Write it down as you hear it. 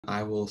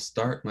I will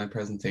start my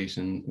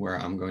presentation where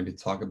I'm going to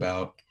talk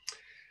about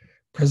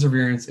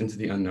perseverance into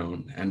the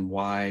unknown and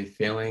why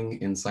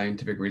failing in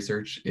scientific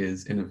research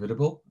is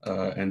inevitable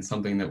and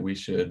something that we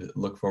should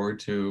look forward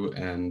to,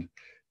 and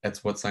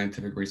that's what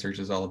scientific research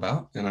is all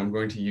about. And I'm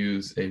going to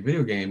use a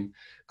video game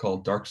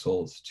called Dark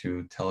Souls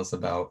to tell us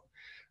about,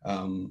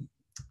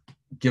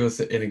 give us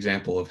an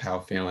example of how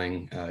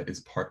failing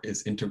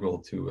is integral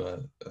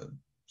to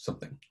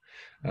something.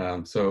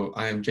 So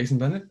I am Jason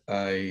Bennett.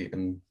 I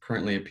am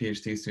currently a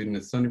PhD student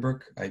at Stony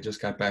Brook. I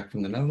just got back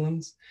from the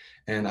Netherlands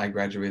and I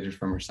graduated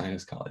from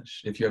Ursinus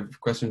College. If you have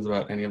questions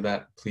about any of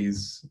that,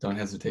 please don't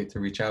hesitate to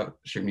reach out,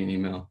 shoot me an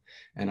email,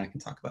 and I can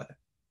talk about it.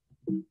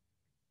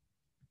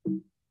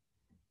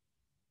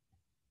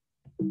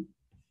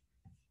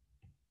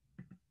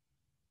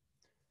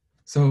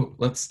 So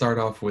let's start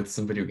off with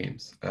some video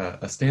games.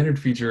 A standard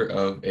feature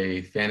of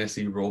a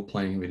fantasy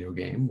role-playing video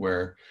game,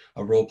 where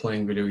a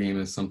role-playing video game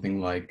is something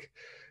like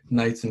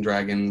Knights and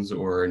Dragons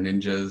or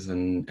Ninjas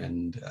and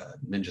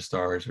Ninja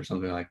Stars or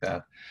something like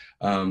that.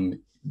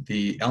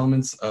 The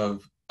elements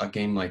of a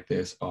game like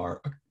this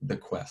are the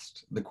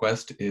quest. The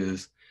quest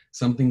is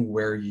something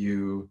where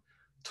you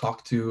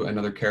talk to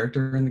another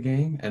character in the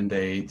game and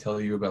they tell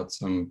you about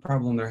some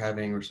problem they're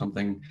having or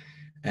something,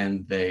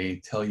 and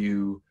they tell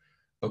you,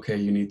 okay,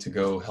 you need to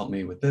go help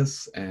me with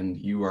this, and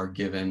you are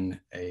given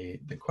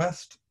the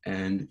quest,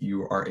 and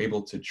you are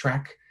able to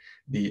track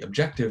the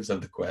objectives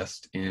of the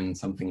quest in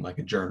something like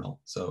a journal.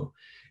 So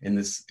in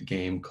this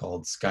game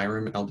called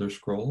Skyrim Elder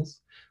Scrolls,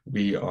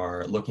 we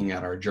are looking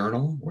at our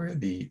journal where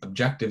the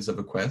objectives of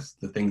a quest,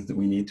 the things that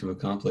we need to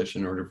accomplish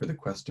in order for the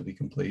quest to be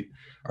complete,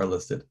 are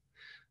listed.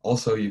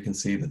 Also, you can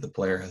see that the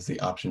player has the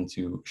option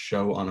to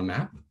show on a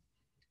map,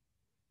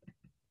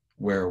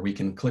 where we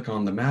can click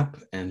on the map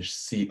and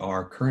see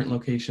our current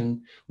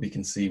location. We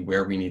can see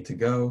where we need to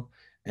go,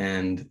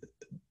 and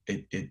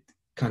it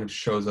kind of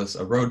shows us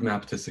a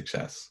roadmap to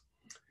success.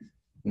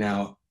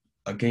 Now,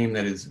 a game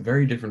that is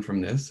very different from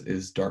this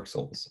is Dark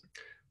Souls,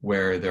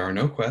 where there are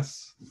no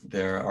quests,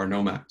 there are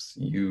no maps.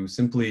 You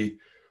simply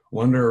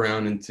wander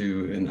around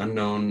into an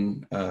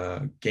unknown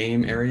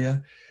game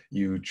area.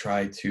 You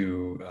try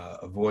to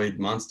avoid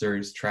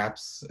monsters,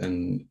 traps,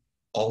 and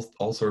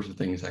all sorts of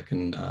things that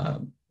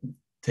can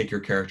take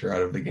your character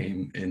out of the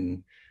game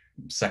in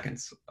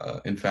seconds.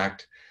 In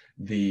fact,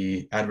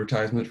 the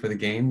advertisement for the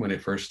game when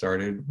it first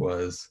started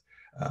was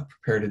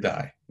prepare to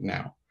die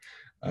now.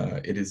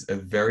 It is a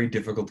very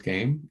difficult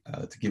game.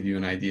 To give you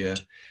an idea,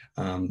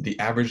 the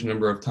average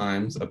number of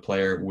times a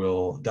player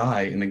will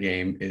die in the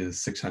game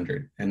is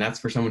 600, and that's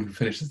for someone who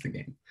finishes the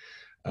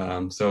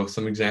game. So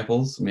some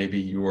examples, maybe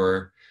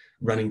you're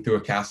running through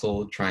a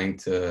castle trying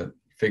to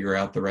figure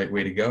out the right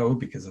way to go,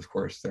 because of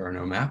course there are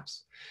no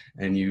maps,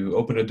 and you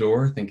open a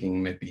door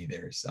thinking maybe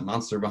there's a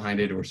monster behind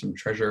it or some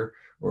treasure,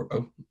 or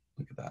oh,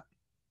 look at that,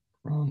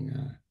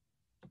 wrong,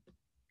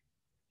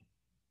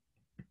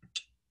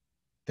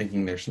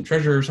 thinking there's some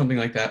treasure or something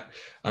like that,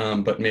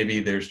 but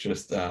maybe there's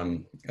just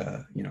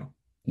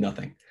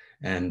nothing,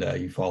 and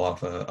you fall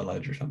off a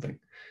ledge or something,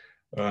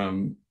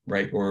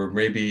 right? Or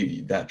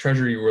maybe that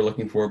treasure you were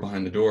looking for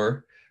behind the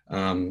door,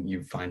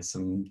 you find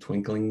some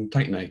twinkling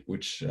titanite,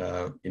 which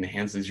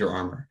enhances your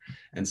armor.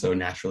 And so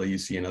naturally you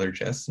see another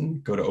chest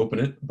and go to open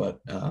it, but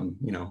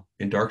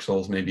in Dark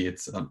Souls, maybe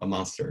it's a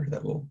monster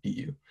that will eat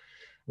you.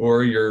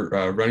 Or you're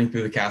running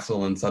through the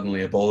castle and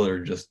suddenly a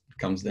boulder just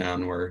comes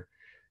down where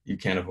you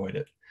can't avoid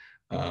it.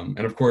 And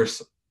of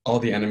course, all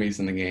the enemies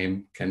in the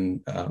game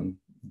can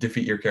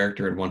defeat your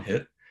character in one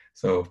hit.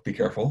 So be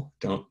careful,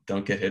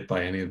 don't get hit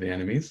by any of the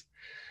enemies.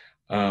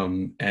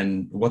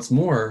 And what's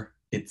more,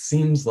 it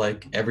seems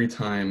like every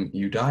time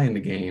you die in the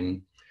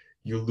game,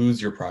 you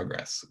lose your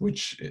progress,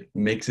 which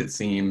makes it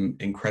seem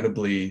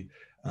incredibly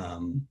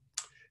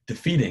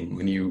defeating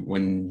when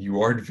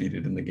you are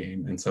defeated in the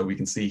game. And so we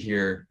can see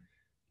here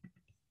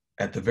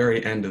at the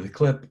very end of the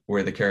clip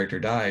where the character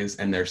dies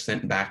and they're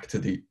sent back to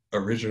the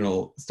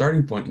original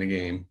starting point in the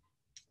game,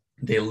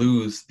 they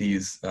lose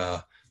these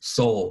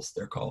souls,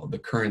 they're called, the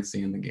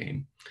currency in the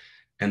game.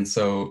 And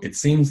so it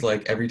seems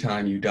like every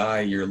time you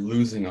die, you're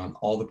losing on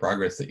all the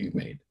progress that you've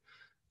made.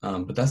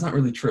 But that's not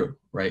really true,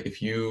 right?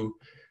 If you,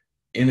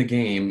 in a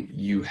game,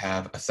 you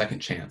have a second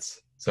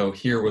chance. So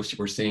here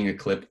we're seeing a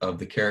clip of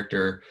the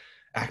character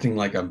acting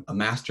like a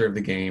master of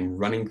the game,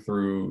 running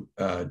through,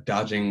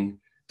 dodging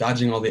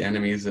all the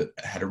enemies that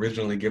had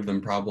originally given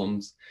them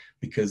problems,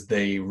 because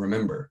they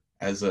remember.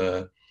 As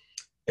an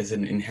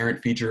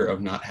inherent feature of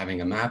not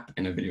having a map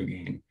in a video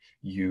game,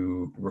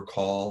 you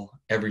recall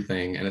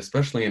everything, and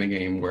especially in a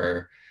game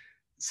where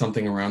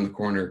something around the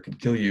corner could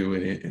kill you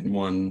in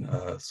one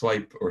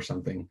swipe or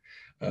something,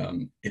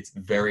 it's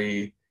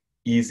very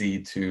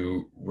easy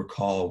to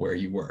recall where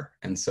you were.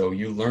 And so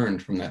you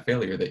learned from that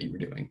failure that you were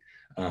doing.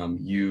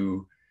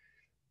 You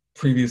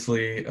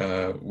previously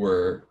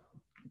were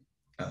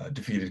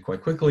defeated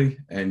quite quickly,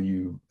 and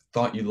you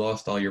thought you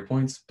lost all your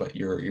points, but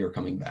you're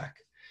coming back.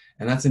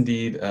 And that's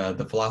indeed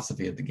the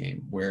philosophy of the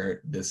game,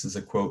 where this is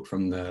a quote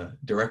from the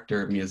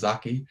director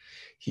Miyazaki.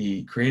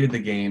 He created the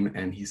game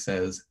and he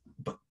says,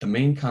 But the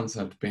main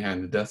concept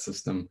behind the death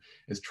system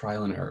is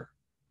trial and error.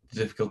 The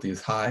difficulty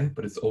is high,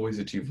 but it's always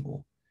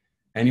achievable.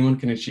 Anyone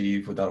can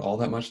achieve without all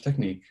that much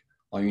technique.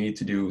 All you need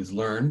to do is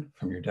learn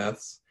from your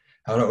deaths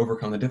how to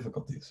overcome the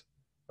difficulties.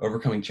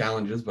 Overcoming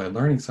challenges by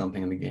learning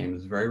something in the game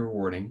is very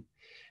rewarding,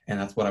 and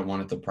that's what I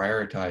wanted to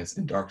prioritize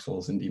in Dark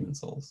Souls and Demon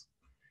Souls.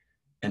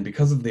 And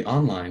because of the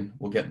online,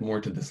 we'll get more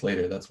to this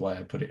later, that's why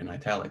I put it in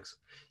italics,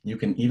 you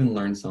can even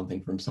learn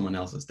something from someone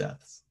else's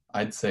deaths.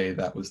 I'd say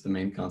that was the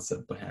main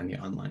concept behind the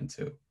online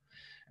too.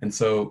 And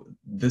so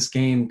this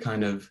game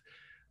kind of,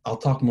 I'll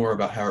talk more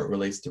about how it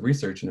relates to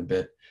research in a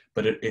bit,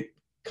 but it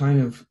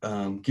kind of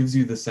gives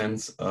you the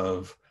sense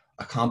of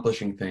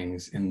accomplishing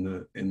things in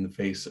the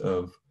face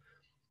of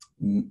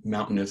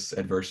mountainous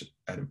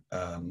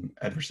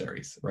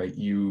adversaries, right?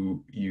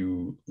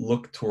 You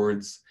look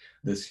towards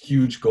this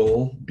huge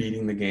goal,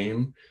 beating the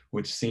game,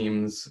 which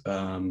seems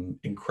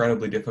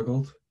incredibly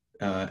difficult.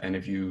 And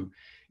if you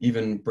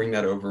even bring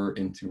that over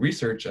into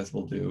research, as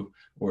we'll do,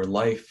 or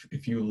life,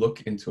 if you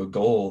look into a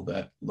goal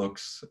that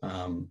looks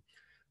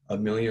a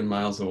million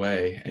miles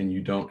away and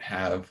you don't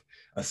have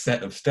a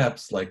set of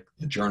steps like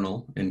the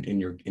journal in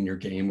your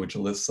game, which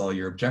lists all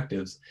your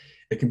objectives,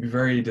 it can be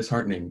very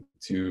disheartening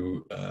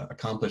to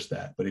accomplish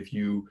that. But if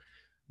you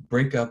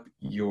break up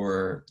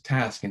your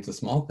task into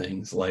small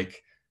things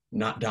like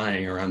not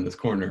dying around this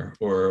corner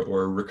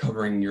or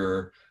recovering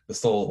the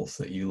souls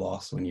that you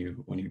lost when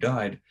you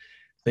died,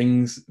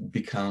 things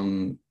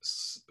become,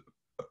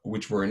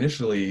 which were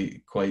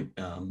initially quite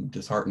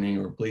disheartening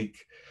or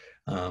bleak,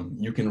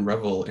 you can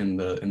revel in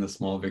the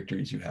small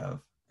victories you have.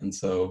 And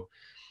so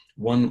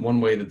one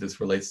way that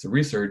this relates to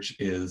research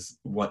is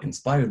what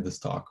inspired this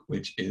talk,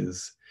 which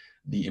is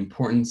the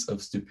importance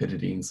of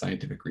stupidity in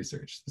scientific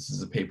research. This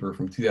is a paper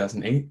from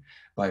 2008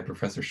 by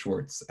Professor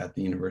Schwartz at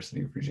the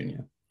University of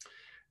Virginia.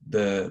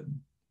 The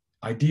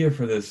idea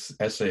for this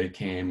essay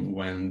came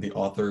when the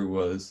author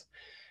was,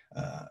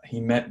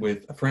 he met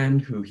with a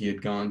friend who he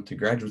had gone to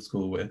graduate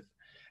school with,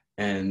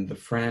 and the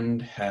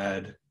friend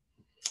had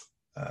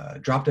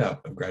dropped out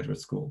of graduate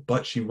school,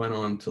 but she went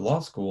on to law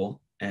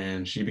school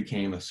and she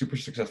became a super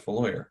successful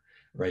lawyer,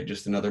 right?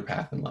 Just another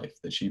path in life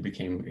that she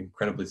became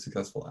incredibly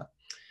successful at.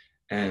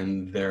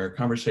 And their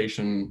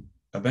conversation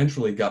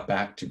eventually got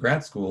back to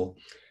grad school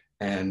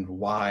and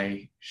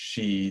why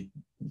she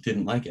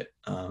didn't like it.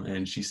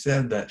 And she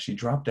said that she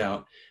dropped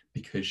out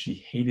because she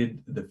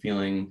hated the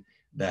feeling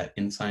that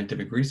in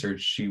scientific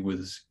research, she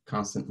was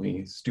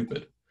constantly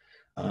stupid.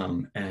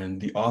 And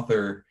the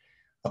author,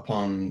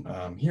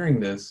 upon hearing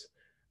this,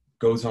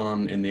 goes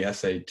on in the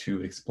essay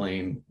to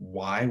explain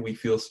why we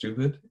feel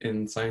stupid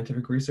in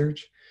scientific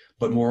research,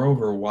 but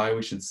moreover, why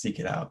we should seek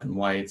it out and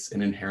why it's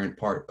an inherent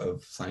part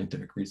of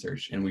scientific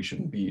research and we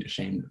shouldn't be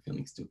ashamed of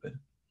feeling stupid.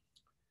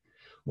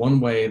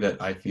 One way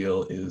that I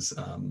feel is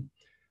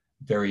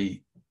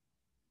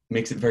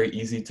makes it very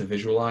easy to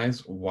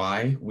visualize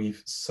why we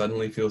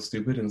suddenly feel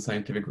stupid in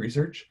scientific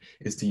research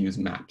is to use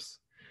maps.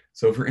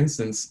 So for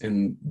instance,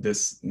 in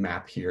this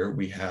map here,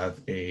 we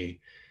have a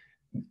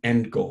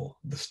end goal.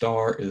 The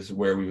star is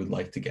where we would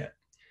like to get.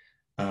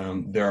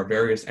 There are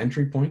various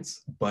entry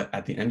points, but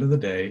at the end of the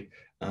day,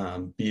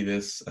 be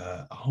this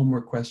a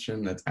homework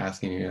question that's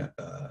asking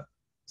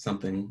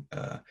something,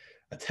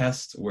 a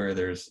test where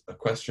there's a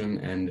question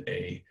and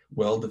a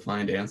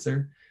well-defined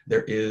answer,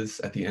 there is,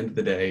 at the end of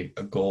the day,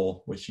 a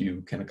goal which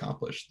you can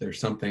accomplish. There's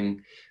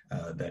something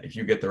that if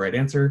you get the right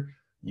answer,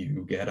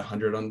 you get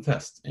 100 on the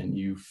test and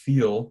you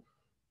feel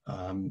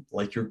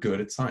like you're good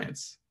at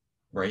science,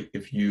 right?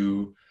 If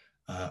you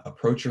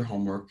approach your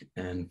homework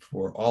and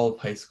for all of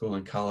high school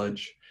and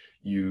college,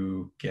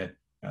 you get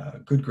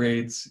good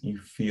grades, you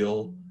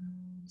feel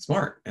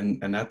smart,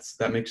 and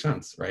that makes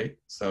sense, right?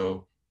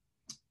 So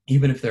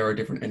even if there are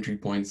different entry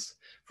points,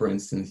 for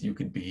instance, you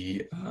could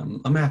be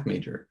a math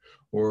major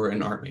or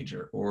an art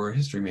major or a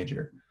history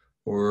major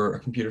or a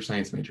computer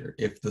science major.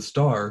 If the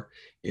star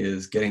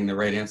is getting the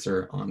right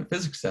answer on a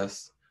physics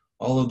test,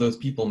 all of those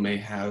people may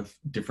have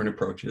different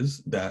approaches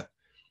that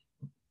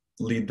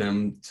lead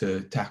them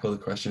to tackle the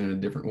question in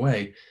a different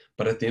way.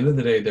 But at the end of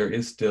the day, there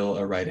is still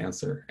a right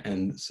answer.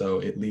 And so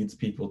it leads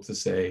people to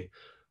say,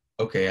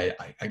 okay,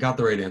 I got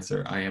the right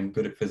answer. I am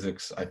good at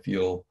physics. I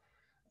feel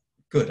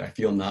good. I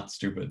feel not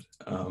stupid.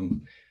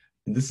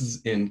 This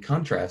is in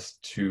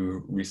contrast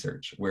to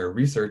research, where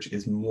research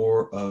is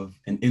more of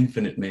an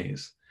infinite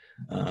maze.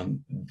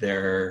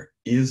 There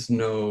is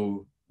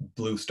no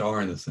blue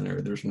star in the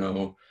center. There's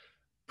no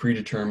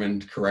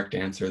predetermined correct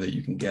answer that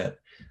you can get.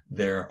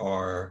 There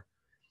are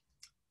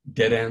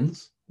dead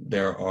ends.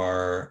 There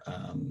are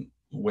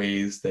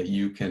ways that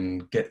you can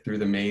get through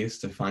the maze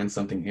to find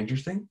something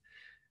interesting.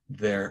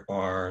 There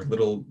are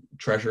little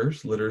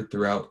treasures littered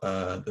throughout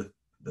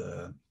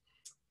the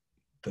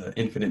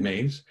infinite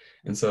maze.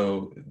 And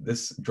so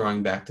this,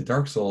 drawing back to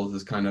Dark Souls,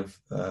 is kind of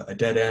a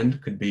dead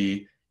end, could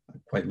be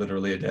quite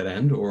literally a dead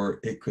end, or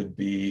it could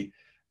be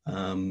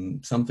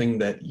something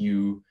that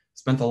you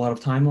spent a lot of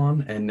time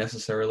on and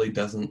necessarily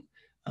doesn't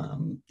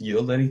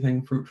yield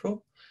anything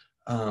fruitful.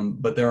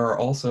 But there are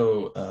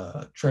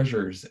also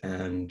treasures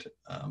and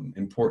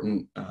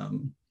important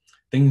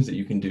things that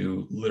you can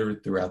do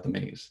littered throughout the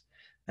maze.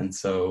 And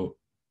so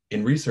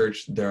in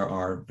research, there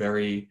are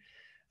very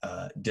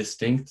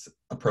distinct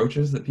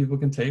approaches that people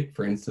can take.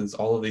 For instance,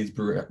 all of these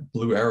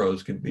blue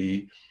arrows could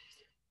be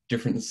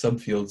different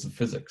subfields of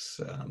physics,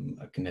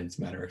 a condensed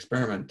matter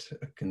experiment,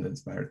 a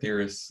condensed matter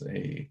theorist,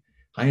 a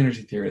high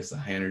energy theorist, a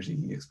high energy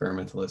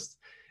experimentalist,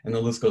 and the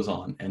list goes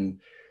on. And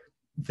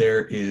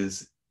there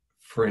is,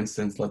 for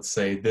instance, let's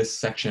say this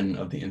section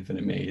of the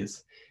infinite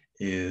maze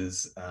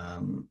is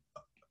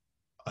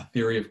a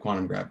theory of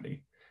quantum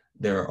gravity.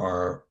 There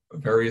are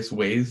various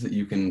ways that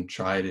you can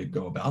try to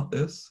go about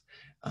this.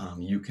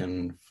 You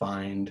can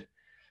find,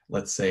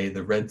 let's say,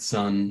 the red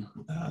sun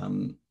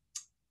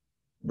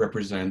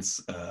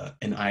represents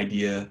an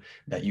idea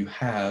that you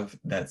have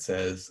that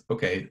says,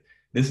 okay,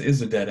 this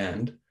is a dead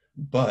end,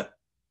 but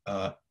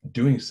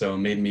doing so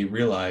made me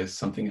realize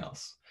something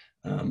else.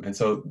 And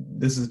so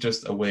this is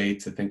just a way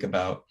to think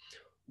about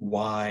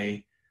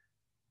why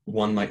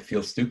one might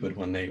feel stupid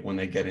when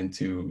they get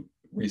into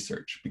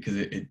research, because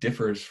it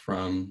differs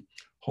from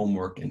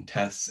homework and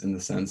tests in the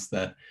sense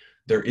that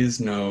there is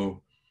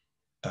no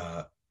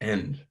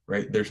end,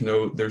 right? There's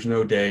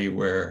no day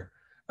where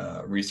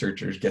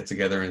researchers get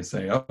together and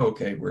say, oh,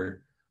 okay, we're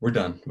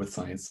done with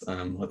science.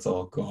 Let's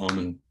all go home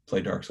and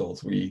play Dark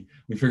Souls. We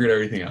figured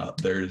everything out.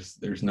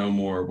 There's no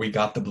more. We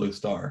got the blue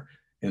star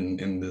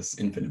in this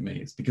infinite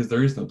maze, because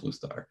there is no blue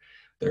star.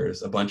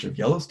 There's a bunch of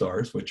yellow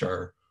stars, which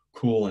are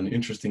cool and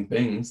interesting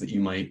things that you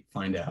might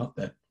find out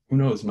that, who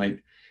knows, might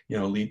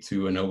lead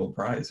to a Nobel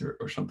Prize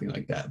or something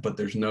like that. But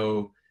there's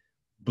no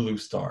blue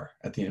star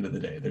at the end of the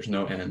day. There's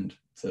no end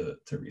to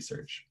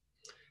research.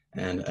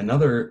 And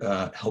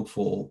another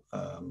helpful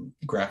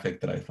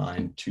graphic that I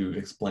find to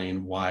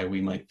explain why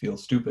we might feel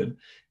stupid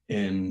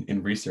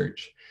in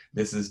research.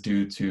 This is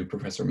due to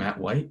Professor Matt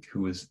White,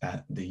 who is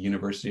at the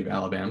University of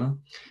Alabama.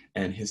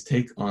 And his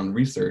take on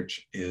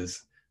research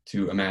is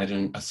to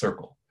imagine a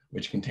circle,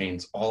 which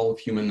contains all of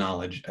human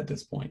knowledge at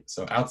this point.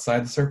 So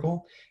outside the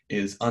circle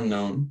is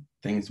unknown,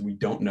 things we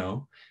don't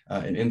know.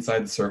 And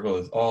inside the circle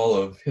is all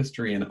of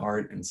history and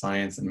art and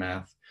science and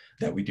math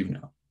that we do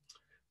know.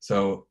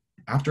 So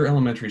after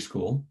elementary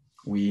school,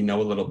 we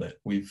know a little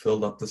bit. We've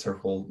filled up the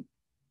circle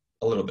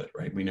a little bit,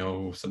 right? We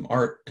know some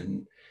art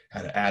and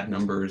how to add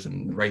numbers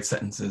and write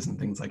sentences and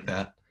things like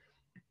that.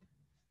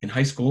 In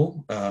high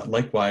school,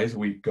 likewise,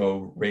 we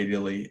go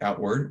radially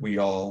outward. We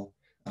all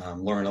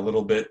learn a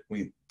little bit.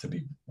 To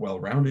be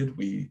well-rounded,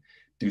 we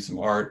do some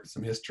art,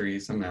 some history,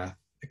 some math,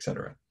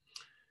 etc.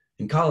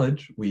 In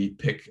college, we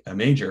pick a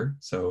major.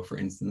 So for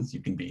instance, you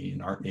can be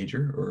an art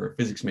major or a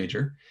physics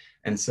major.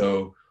 And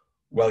so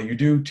while you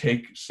do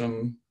take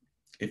some,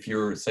 if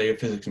you're, say, a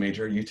physics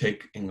major, you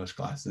take English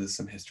classes,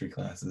 some history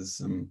classes,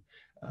 some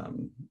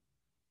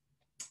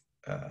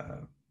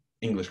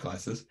English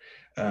classes,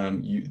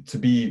 to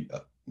be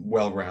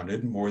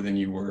well-rounded more than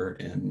you were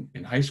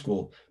in high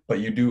school, but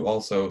you do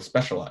also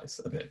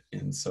specialize a bit.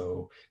 And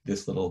so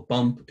this little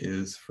bump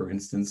is, for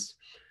instance,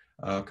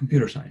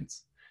 computer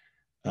science.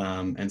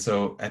 And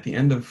so at the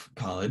end of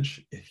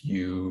college, if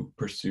you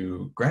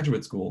pursue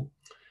graduate school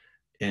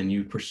and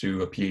you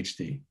pursue a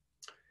PhD,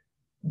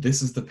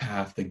 this is the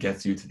path that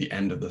gets you to the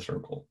end of the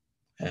circle,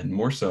 and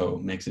more so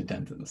makes a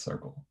dent in the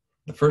circle.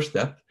 The first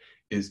step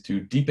is to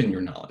deepen your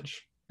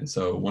knowledge. And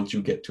so once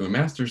you get to a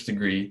master's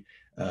degree,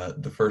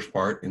 the first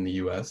part in the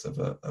US of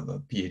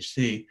a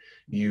PhD,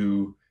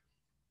 you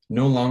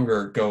no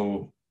longer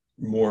go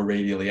more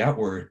radially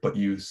outward, but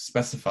you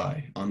specify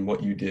on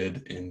what you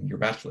did in your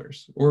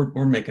bachelor's,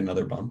 or make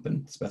another bump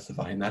and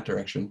specify in that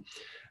direction.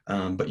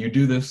 But you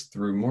do this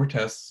through more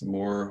tests,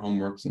 more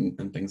homeworks,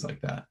 and things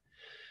like that.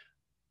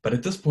 But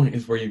at this point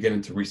is where you get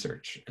into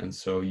research. And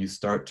so you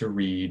start to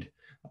read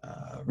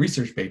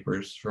research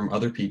papers from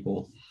other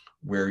people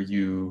where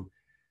you,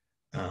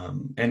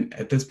 and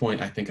at this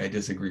point, I think I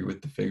disagree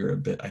with the figure a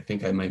bit. I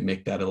think I might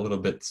make that a little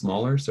bit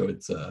smaller, so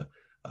it's a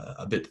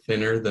bit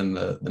thinner than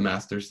the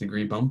master's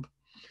degree bump.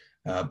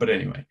 But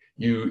anyway,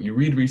 you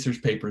read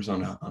research papers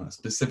on a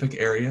specific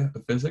area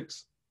of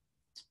physics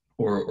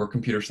or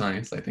computer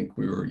science. I think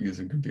we were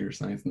using computer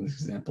science in this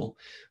example.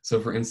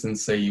 So for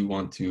instance, say you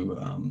want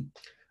to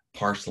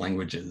parse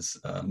languages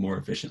more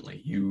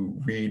efficiently. You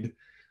read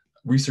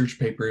research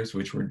papers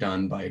which were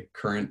done by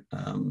current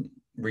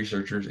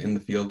researchers in the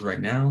field right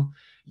now.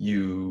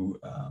 You,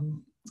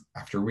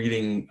 after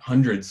reading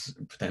hundreds,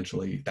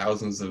 potentially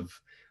thousands of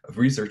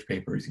research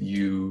papers,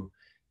 you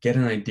get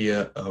an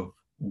idea of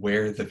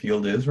where the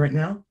field is right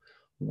now,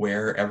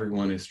 where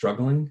everyone is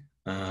struggling.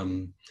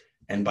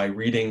 And by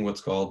reading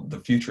what's called the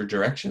future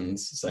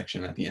directions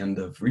section at the end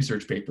of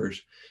research papers,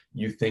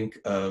 you think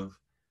of,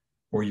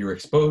 or you're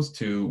exposed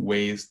to,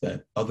 ways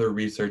that other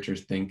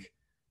researchers think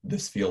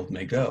this field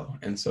may go.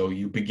 And so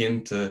you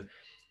begin to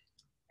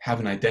have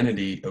an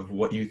identity of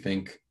what you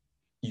think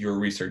your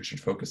research should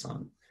focus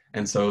on.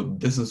 And so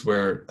this is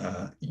where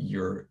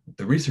the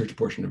research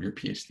portion of your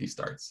PhD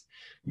starts.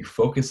 You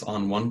focus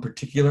on one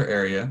particular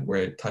area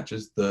where it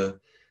touches the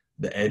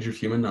edge of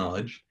human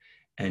knowledge,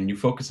 and you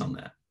focus on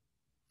that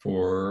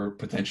for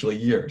potentially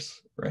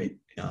years, right?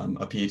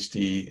 A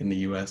PhD in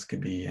the US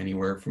could be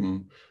anywhere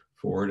from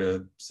 4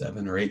 to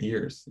 7 or 8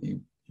 years. You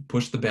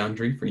push the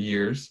boundary for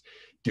years,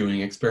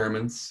 doing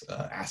experiments,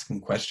 asking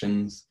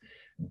questions,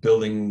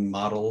 building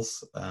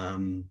models,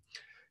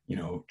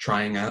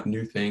 trying out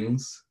new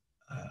things,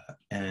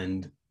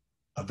 and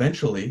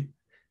eventually,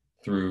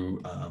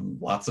 through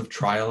lots of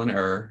trial and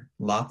error,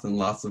 lots and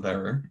lots of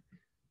error,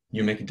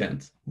 you make a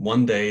dent.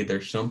 One day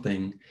there's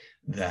something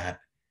that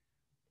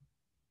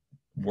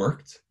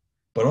worked,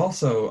 but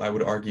also I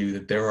would argue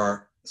that there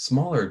are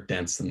smaller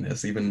dents in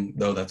this, even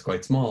though that's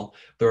quite small,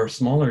 there are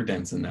smaller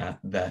dents in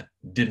that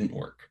didn't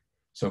work.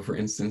 So for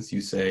instance,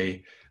 you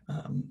say,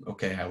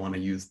 okay, I want to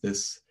use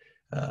this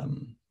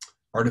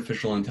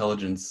artificial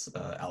intelligence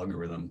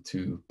algorithm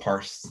to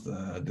parse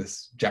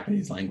this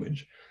Japanese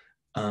language.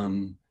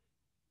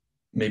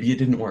 Maybe it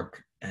didn't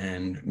work,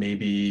 and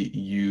maybe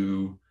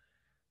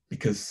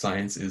because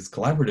science is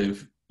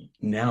collaborative,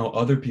 now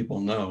other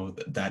people know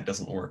that that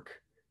doesn't work.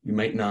 You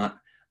might not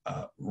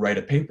write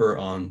a paper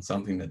on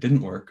something that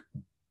didn't work,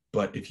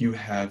 but if you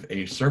have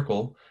a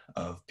circle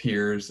of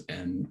peers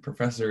and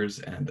professors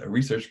and a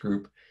research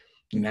group,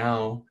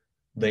 now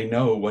they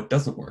know what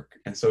doesn't work.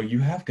 And so you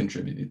have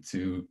contributed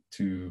to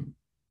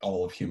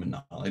all of human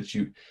knowledge.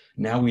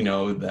 Now we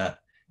know that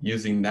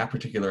using that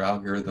particular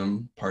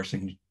algorithm,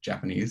 parsing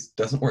Japanese,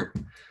 doesn't work.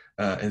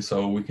 And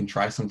so we can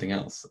try something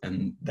else.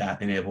 And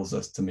that enables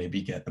us to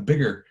maybe get a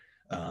bigger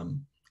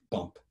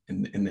bump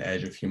in the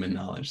edge of human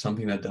knowledge,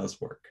 something that does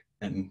work.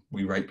 And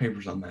we write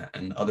papers on that,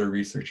 and other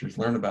researchers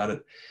learn about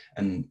it,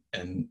 and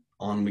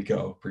on we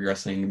go,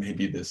 progressing.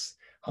 Maybe this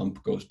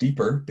hump goes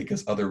deeper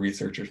because other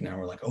researchers now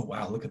are like, oh,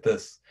 wow, look at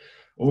this.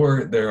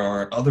 Or there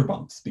are other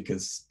bumps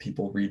because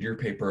people read your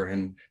paper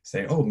and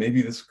say, oh,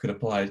 maybe this could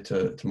apply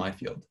to my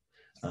field.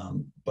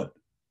 But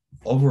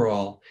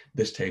overall,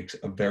 this takes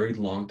a very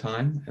long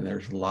time, and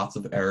there's lots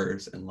of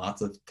errors and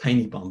lots of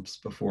tiny bumps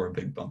before a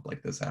big bump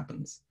like this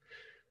happens.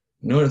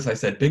 Notice I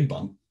said big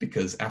bump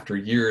because after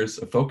years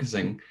of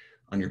focusing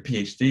on your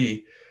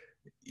PhD,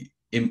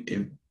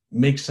 it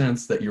makes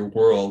sense that your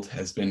world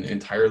has been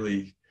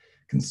entirely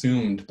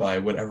consumed by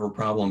whatever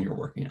problem you're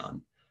working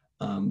on.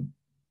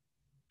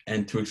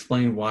 And to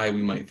explain why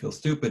we might feel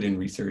stupid in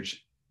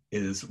research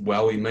is,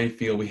 while we may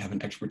feel we have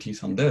an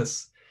expertise on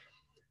this,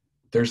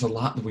 there's a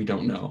lot that we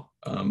don't know.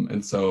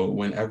 And so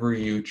whenever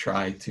you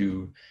try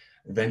to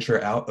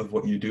venture out of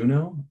what you do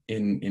know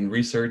in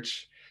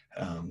research,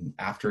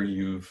 after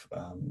you've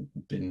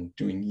been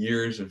doing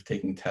years of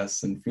taking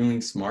tests and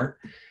feeling smart,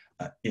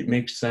 it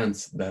makes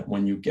sense that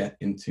when you get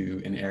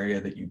into an area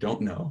that you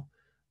don't know,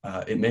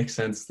 it makes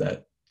sense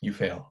that you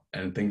fail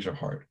and things are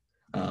hard.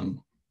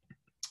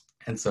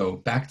 And so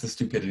back to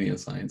stupidity in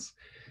science,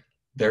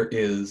 there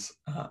is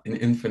an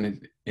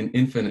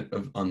infinite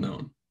of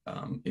unknown.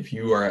 If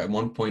you are at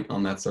one point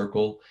on that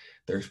circle,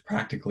 there's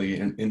practically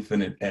an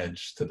infinite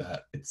edge to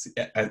that.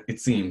 It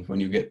seems when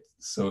you get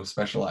so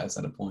specialized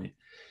at a point.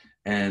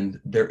 And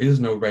there is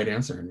no right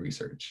answer in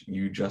research.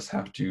 You just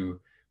have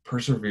to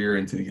persevere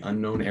into the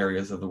unknown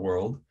areas of the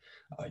world.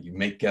 You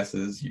make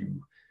guesses,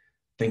 you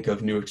think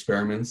of new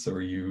experiments,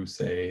 or you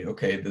say,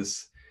 okay,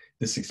 this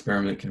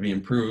experiment could be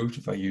improved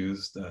if I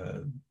used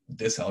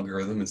this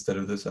algorithm instead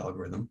of this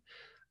algorithm.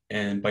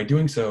 And by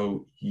doing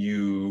so,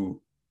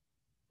 you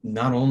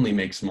not only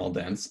make small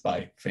dents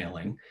by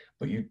failing,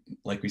 but you,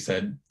 like we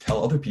said,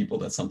 tell other people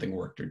that something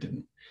worked or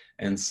didn't.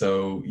 And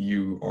so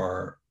you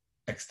are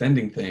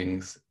extending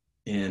things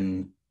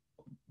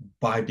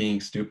by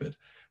being stupid,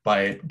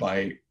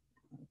 by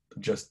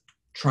just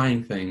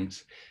trying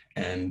things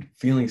and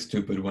feeling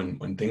stupid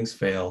when things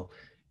fail.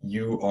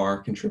 You are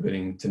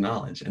contributing to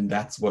knowledge, and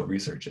that's what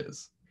research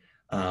is.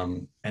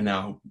 And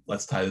now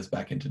let's tie this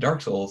back into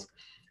Dark Souls.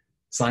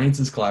 Science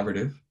is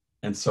collaborative,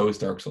 and so is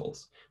Dark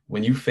Souls.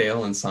 When you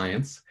fail in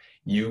science,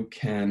 you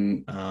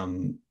can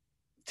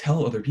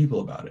tell other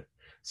people about it.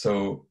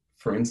 So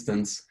for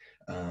instance,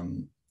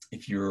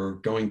 if you're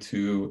going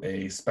to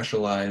a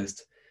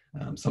specialized,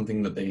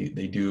 something that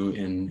they do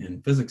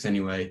in physics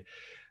anyway,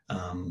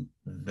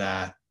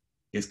 that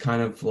is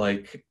kind of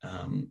like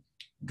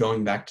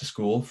going back to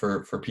school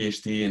for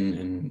PhD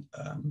and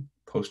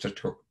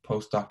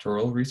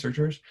postdoctoral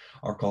researchers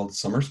are called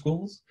summer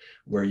schools,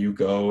 where you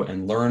go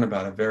and learn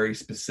about a very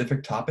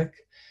specific topic.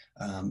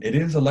 It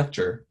is a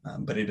lecture,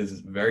 but it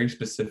is very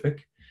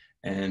specific,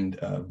 and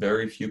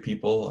very few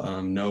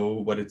people know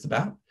what it's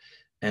about.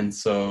 And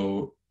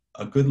so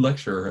a good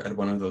lecturer at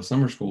one of those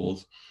summer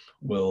schools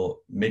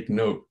will make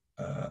note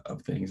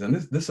of things. And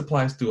this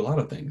applies to a lot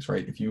of things,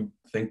 right? If you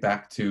think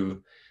back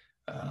to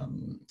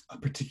a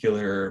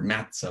particular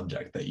math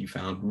subject that you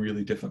found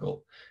really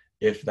difficult,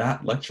 if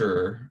that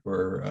lecturer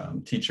or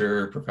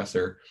teacher,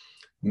 professor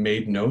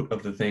made note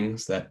of the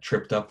things that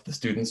tripped up the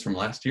students from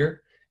last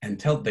year and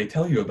they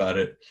tell you about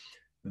it,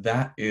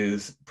 that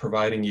is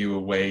providing you a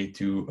way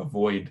to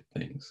avoid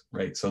things,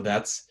 right? So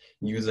that's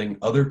using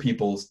other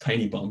people's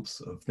tiny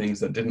bumps of things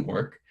that didn't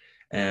work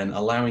and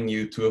allowing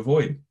you to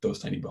avoid those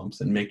tiny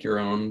bumps and make your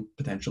own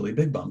potentially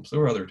big bumps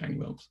or other tiny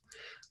bumps.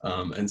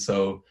 And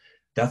so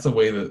that's a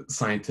way that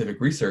scientific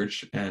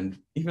research and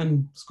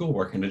even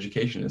schoolwork and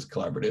education is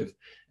collaborative.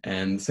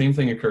 And the same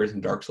thing occurs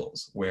in Dark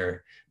Souls,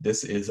 where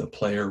this is a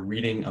player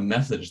reading a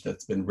message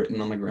that's been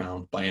written on the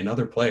ground by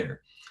another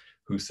player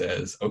who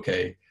says,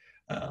 okay,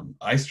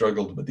 I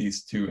struggled with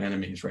these two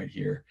enemies right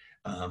here.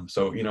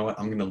 So you know what,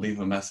 I'm going to leave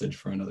a message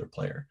for another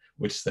player,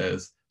 which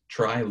says,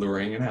 try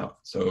luring it out.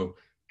 So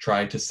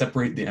try to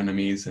separate the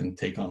enemies and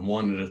take on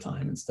one at a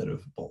time instead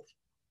of both.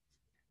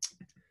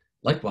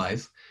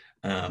 Likewise,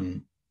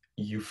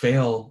 you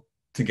fail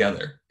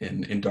together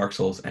in Dark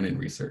Souls and in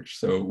research.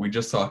 So we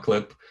just saw a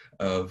clip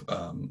of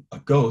a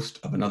ghost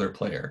of another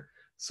player.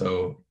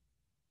 So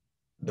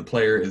the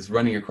player is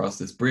running across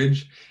this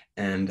bridge,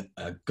 and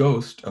a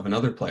ghost of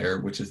another player,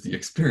 which is the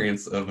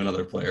experience of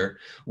another player,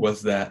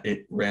 was that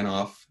it ran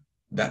off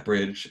that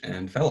bridge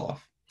and fell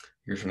off.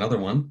 Here's another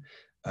one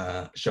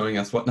showing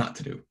us what not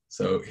to do.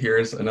 So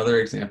here's another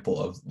example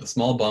of the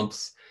small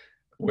bumps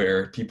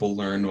where people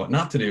learn what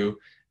not to do,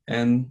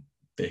 and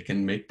they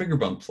can make bigger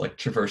bumps, like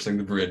traversing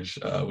the bridge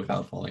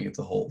without falling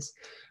into holes.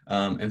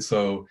 And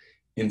so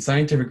in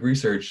scientific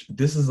research,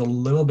 this is a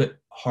little bit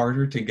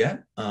harder to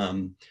get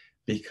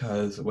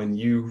because when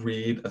you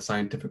read a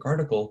scientific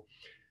article,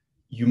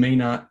 you may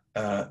not,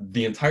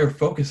 the entire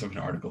focus of an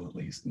article at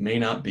least, may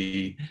not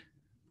be,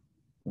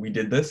 we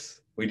did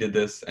this,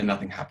 and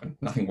nothing happened,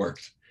 nothing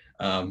worked.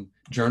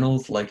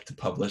 Journals like to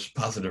publish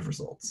positive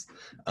results.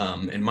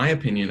 In my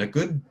opinion, a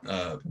good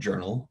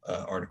journal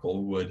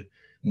article would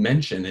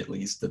mention at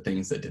least the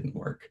things that didn't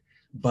work.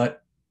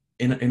 But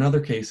in other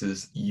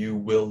cases, you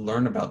will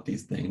learn about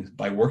these things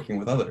by working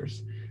with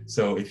others.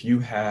 So if you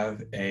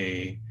have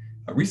a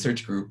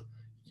research group,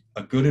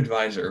 a good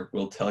advisor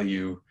will tell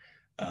you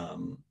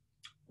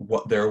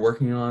what they're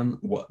working on,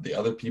 what the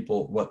other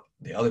people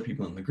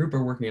in the group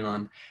are working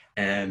on,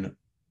 and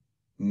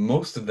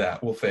most of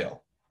that will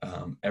fail.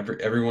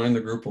 Everyone in the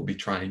group will be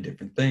trying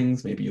different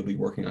things. Maybe you'll be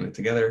working on it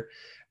together,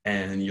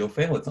 and you'll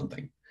fail at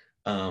something.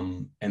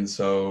 And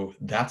so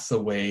that's the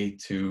way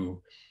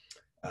to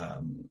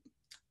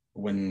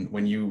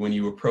when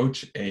you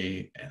approach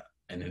an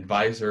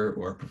advisor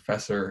or a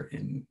professor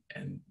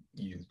and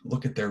you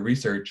look at their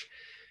research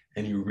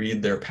and you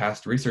read their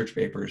past research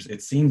papers,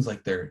 it seems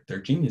like they're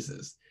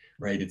geniuses,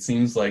 right? It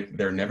seems like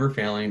they're never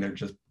failing. They're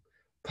just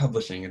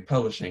publishing and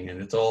publishing,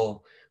 and it's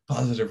all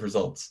positive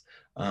results.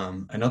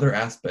 Another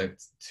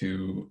aspect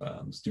to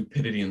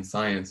stupidity in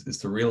science is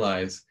to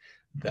realize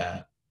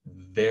that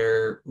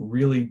there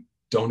really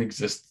don't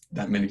exist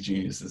that many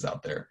geniuses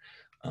out there.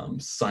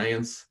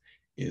 Science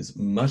is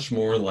much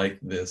more like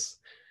these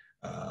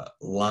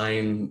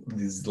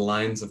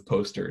lines of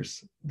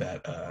posters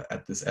that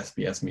at this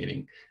SBS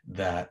meeting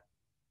that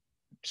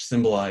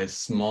symbolize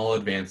small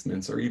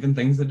advancements or even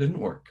things that didn't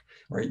work,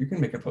 right? You can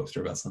make a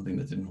poster about something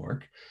that didn't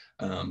work.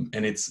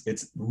 And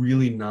it's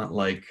really not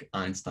like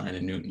Einstein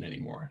and Newton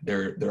anymore.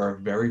 There are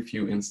very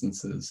few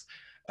instances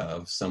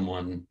of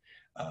someone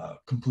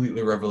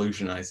completely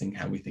revolutionizing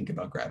how we think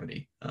about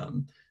gravity.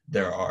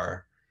 There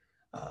are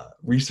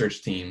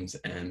research teams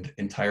and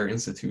entire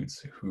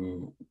institutes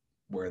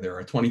where there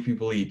are 20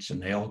 people each, and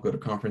they all go to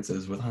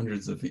conferences with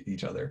hundreds of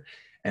each other,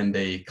 and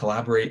they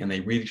collaborate and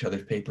they read each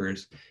other's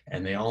papers,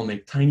 and they all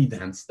make tiny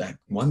dents that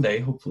one day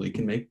hopefully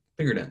can make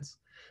bigger dents.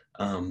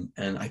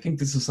 And I think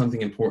this is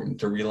something important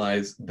to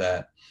realize,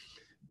 that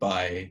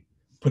by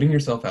putting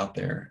yourself out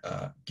there,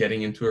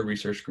 getting into a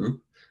research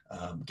group,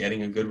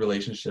 getting a good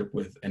relationship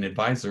with an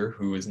advisor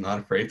who is not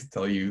afraid to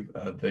tell you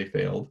they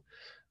failed,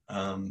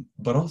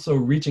 but also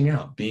reaching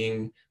out,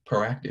 being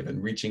proactive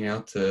and reaching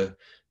out to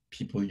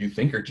people you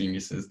think are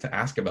geniuses to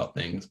ask about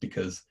things,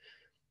 because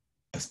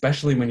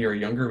especially when you're a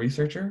younger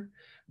researcher,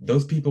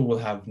 those people will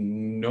have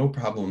no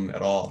problem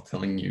at all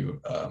telling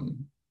you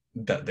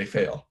that they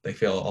fail. They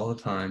fail all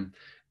the time,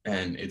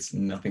 and it's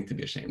nothing to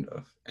be ashamed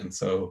of. And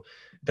so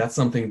that's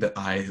something that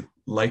I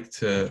like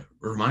to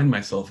remind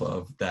myself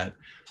of, that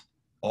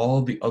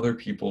all the other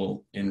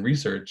people in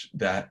research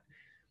that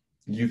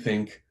you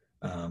think,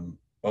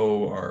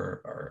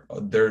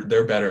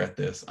 they're better at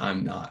this,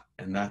 I'm not.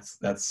 And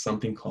that's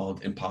something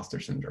called imposter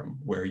syndrome,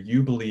 where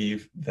you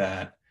believe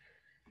that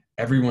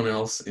everyone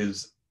else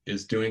is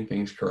doing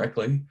things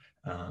correctly.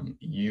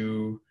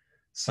 You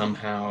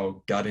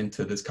somehow got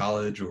into this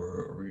college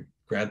or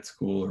grad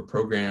school or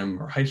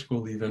program or high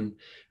school even,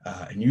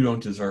 and you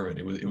don't deserve it.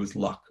 It was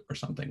luck or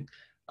something.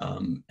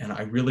 And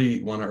I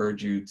really want to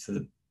urge you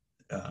to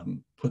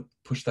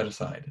push that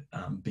aside,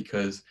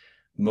 because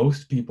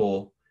most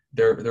people,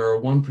 there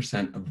are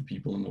 1% of the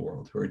people in the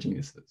world who are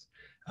geniuses.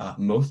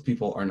 Most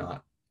people are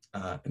not.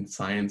 And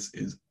science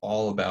is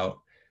all about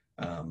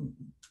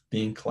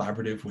being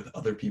collaborative with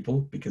other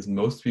people, because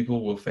most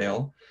people will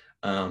fail.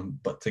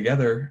 But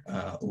together,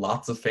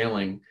 lots of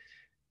failing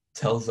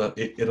tells us,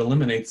 it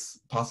eliminates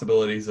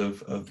possibilities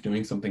of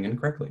doing something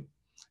incorrectly.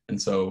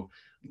 And so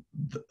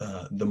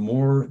the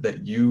more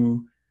that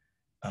you,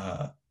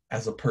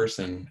 as a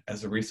person,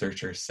 as a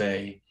researcher,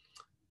 say,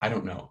 I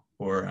don't know,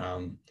 or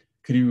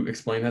Could you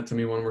explain that to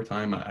me one more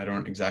time? I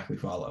don't exactly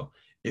follow.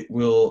 It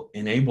will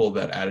enable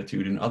that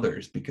attitude in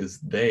others because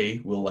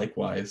they will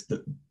likewise,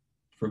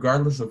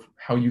 regardless of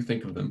how you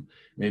think of them.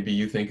 Maybe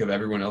you think of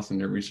everyone else in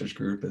your research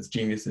group as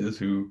geniuses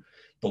who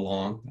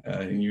belong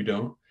and you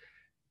don't.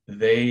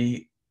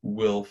 They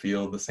will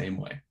feel the same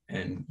way.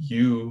 And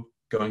you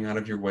going out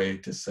of your way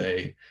to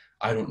say,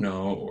 I don't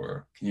know,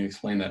 or can you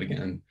explain that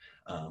again,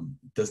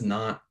 does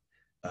not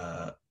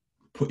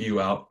put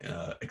you out,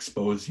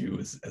 expose you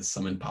as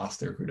some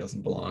imposter who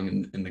doesn't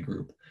belong in the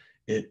group.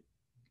 It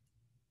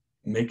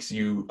makes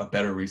you a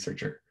better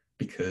researcher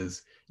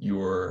because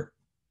you're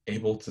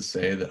able to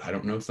say that I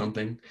don't know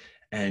something,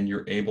 and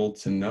you're able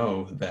to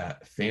know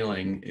that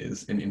failing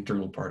is an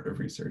integral part of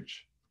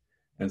research.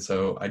 And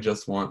so I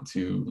just want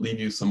to leave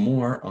you some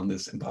more on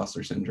this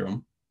imposter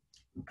syndrome.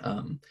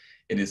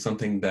 It is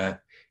something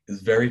that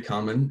is very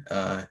common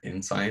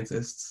in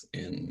scientists,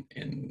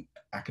 in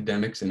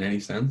academics in any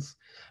sense.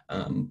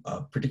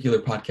 A particular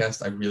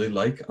podcast I really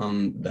like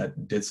that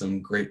did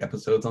some great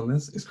episodes on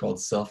this is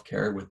called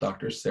Self-Care with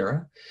Dr.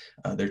 Sarah.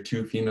 They're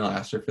two female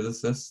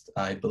astrophysicists,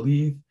 I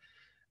believe,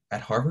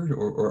 at Harvard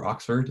or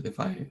Oxford, if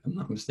I am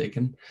not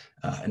mistaken.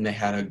 And they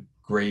had a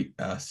great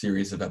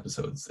series of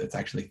episodes. It's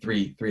actually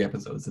three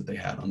episodes that they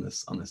had on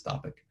this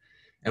topic.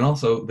 And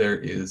also there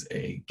is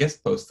a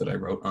guest post that I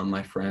wrote on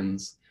my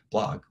friend's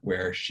blog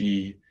where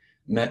she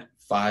met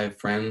 5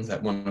 friends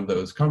at one of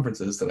those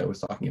conferences that I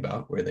was talking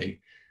about, where they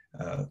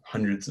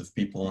hundreds of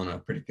people in a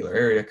particular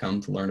area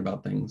come to learn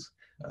about things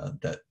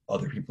that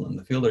other people in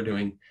the field are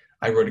doing.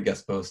 I wrote a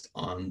guest post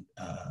on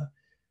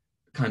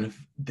kind of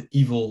the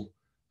evil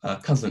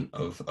cousin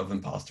of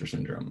imposter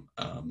syndrome,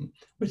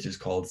 which is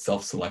called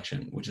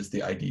self-selection, which is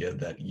the idea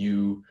that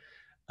you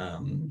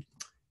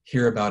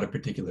hear about a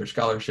particular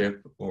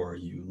scholarship, or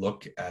you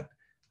look at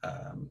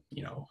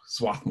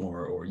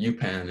Swarthmore or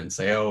UPenn and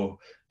say, oh,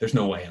 there's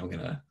no way I'm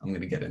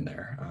gonna get in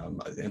there,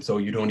 and so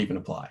you don't even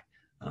apply.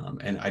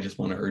 And I just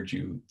want to urge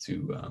you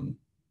to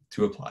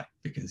apply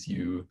because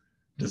you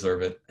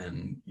deserve it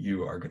and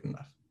you are good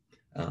enough.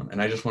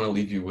 And I just want to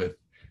leave you with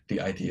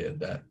the idea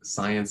that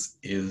science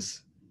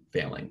is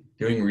failing.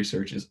 Doing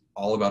research is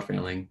all about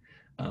failing.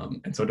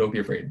 And so don't be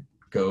afraid.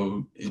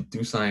 Go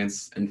do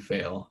science and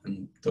fail,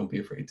 and don't be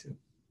afraid to.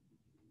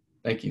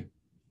 Thank you.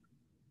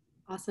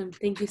 Awesome.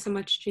 Thank you so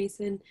much,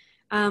 Jason.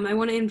 I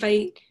want to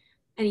invite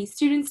any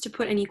students to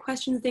put any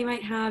questions they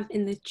might have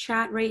in the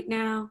chat right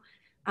now.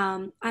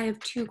 I have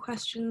 2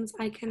 questions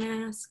I can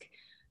ask.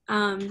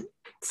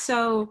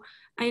 So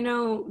I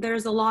know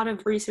there's a lot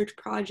of research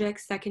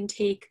projects that can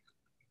take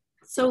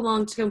so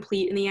long to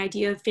complete, and the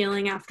idea of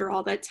failing after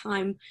all that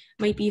time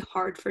might be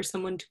hard for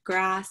someone to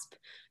grasp.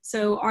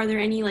 So are there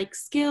any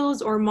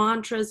skills or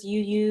mantras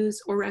you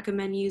use or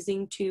recommend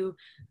using to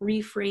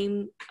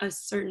reframe a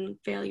certain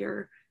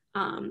failure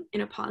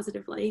in a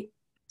positive light?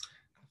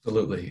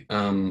 Absolutely.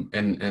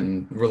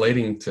 And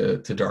relating to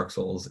Dark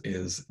Souls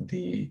is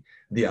the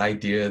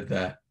idea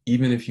that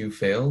even if you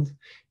failed,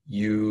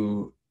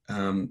 you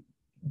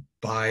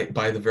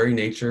by the very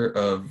nature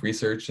of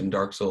research in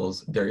Dark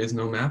Souls, there is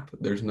no map.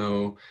 There's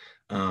no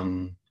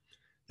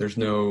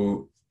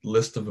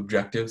list of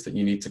objectives that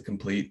you need to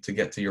complete to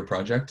get to your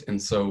project.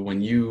 And so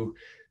when you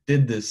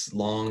did this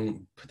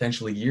long,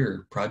 potentially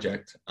year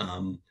project,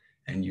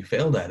 and you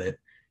failed at it,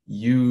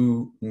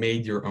 you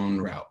made your own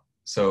route.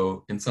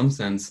 So in some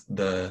sense,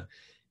 the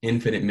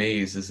infinite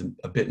maze is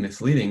a bit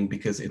misleading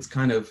because it's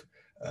kind of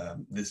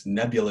this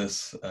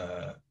nebulous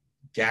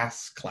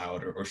gas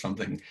cloud or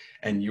something,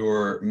 and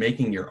you're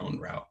making your own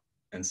route.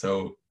 And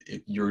so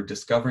you're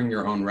discovering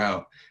your own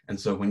route. And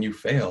so when you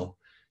fail,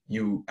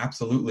 you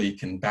absolutely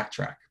can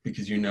backtrack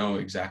because you know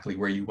exactly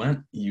where you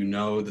went. You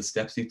know the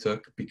steps you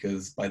took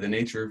because by the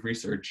nature of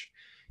research,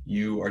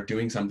 you are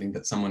doing something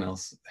that someone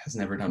else has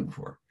never done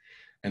before.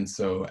 And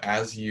so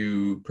as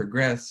you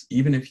progress,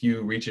 even if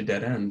you reach a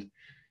dead end,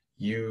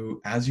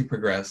 as you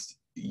progress,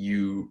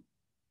 you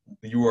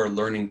are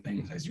learning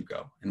things as you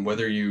go. And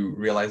whether you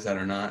realize that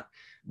or not,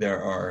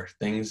 there are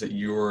things that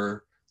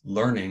you're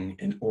learning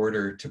in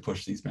order to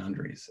push these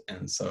boundaries.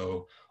 And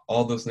so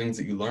all those things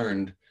that you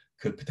learned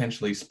could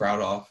potentially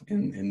sprout off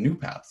in new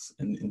paths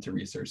into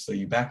research. So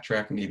you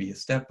backtrack maybe a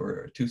step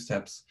or 2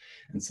 steps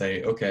and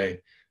say, okay,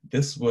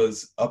 this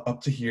was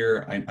up to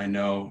here. I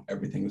know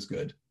everything was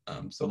good.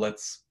 So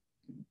let's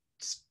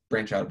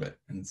branch out a bit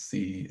and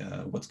see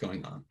what's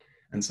going on.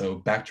 And so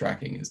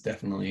backtracking is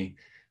definitely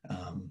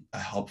a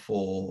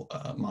helpful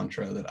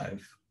mantra that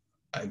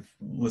I've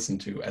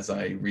listened to as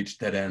I reach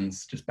dead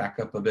ends. Just back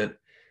up a bit,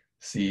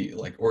 see,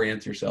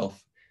 orient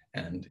yourself.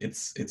 And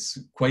it's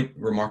quite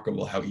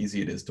remarkable how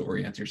easy it is to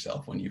orient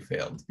yourself when you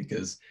failed,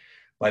 because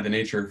by the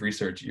nature of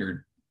research,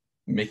 you're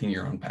making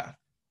your own path.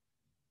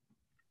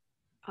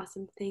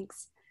 Awesome,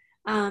 thanks.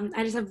 I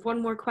just have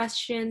one more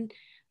question.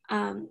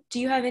 Do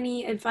you have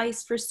any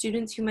advice for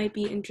students who might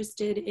be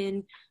interested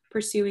in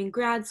pursuing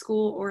grad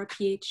school or a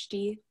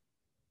PhD?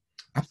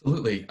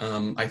 Absolutely.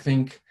 I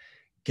think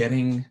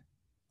getting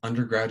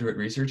undergraduate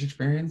research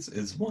experience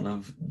is one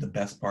of the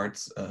best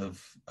parts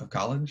of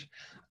college.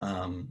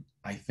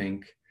 I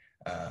think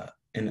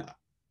And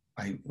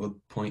I will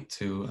point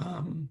to,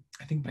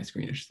 I think my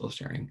screen is still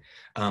sharing.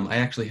 I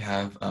actually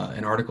have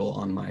an article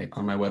on my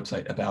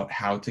website about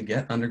how to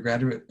get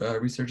undergraduate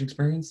research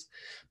experience.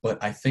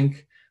 But I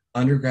think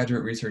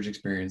undergraduate research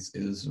experience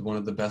is one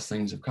of the best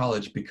things of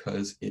college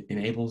because it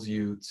enables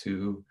you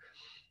to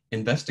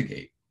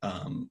investigate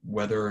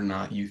whether or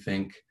not you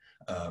think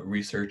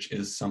research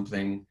is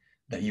something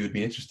that you would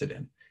be interested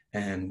in.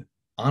 And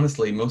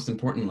honestly, most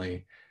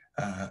importantly,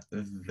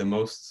 the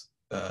most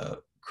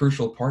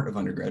crucial part of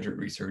undergraduate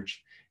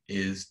research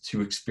is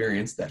to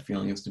experience that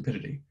feeling of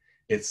stupidity.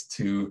 It's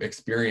to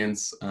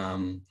experience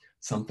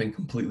something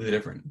completely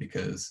different,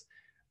 because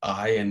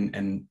I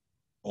and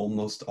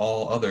almost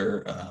all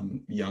other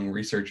young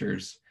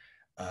researchers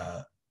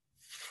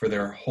for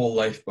their whole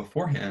life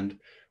beforehand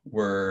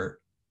were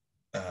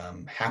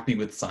happy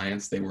with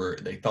science. They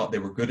thought they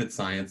were good at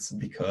science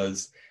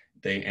because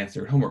they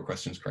answered homework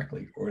questions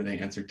correctly or they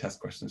answered test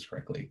questions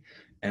correctly.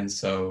 And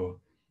so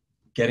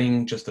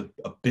getting just a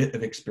bit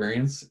of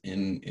experience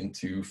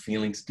into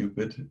feeling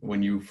stupid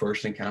when you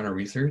first encounter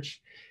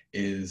research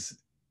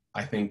is,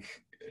 I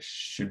think,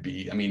 should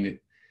be, I mean,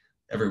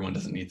 everyone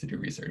doesn't need to do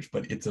research,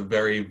 but it's a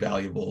very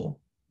valuable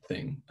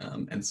thing.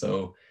 And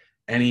so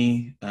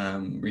any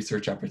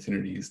research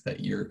opportunities that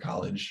your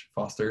college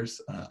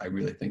fosters, I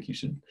really think you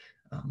should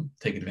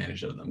take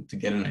advantage of them to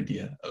get an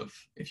idea of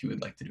if you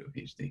would like to do a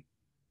PhD.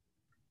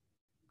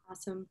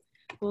 Awesome.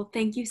 Well,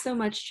 thank you so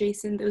much,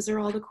 Jason. Those are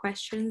all the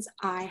questions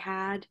I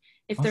had.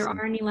 If Awesome. there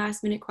are any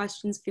last minute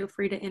questions, feel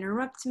free to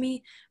interrupt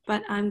me,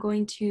 but I'm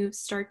going to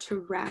start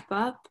to wrap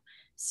up.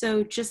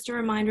 So just a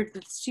reminder to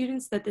the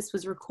students that this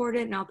was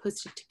recorded and I'll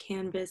post it to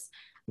Canvas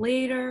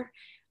later.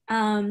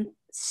 Yeah,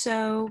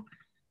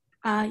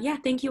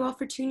 thank you all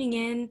for tuning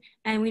in.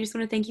 And we just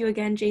want to thank you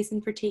again,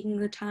 Jason, for taking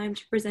the time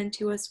to present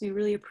to us. We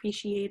really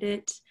appreciate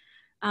it.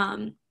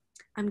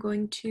 I'm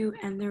going to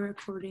end the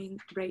recording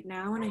right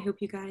now, and I hope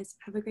you guys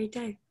have a great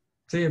day.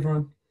 See you,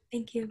 everyone.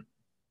 Thank you.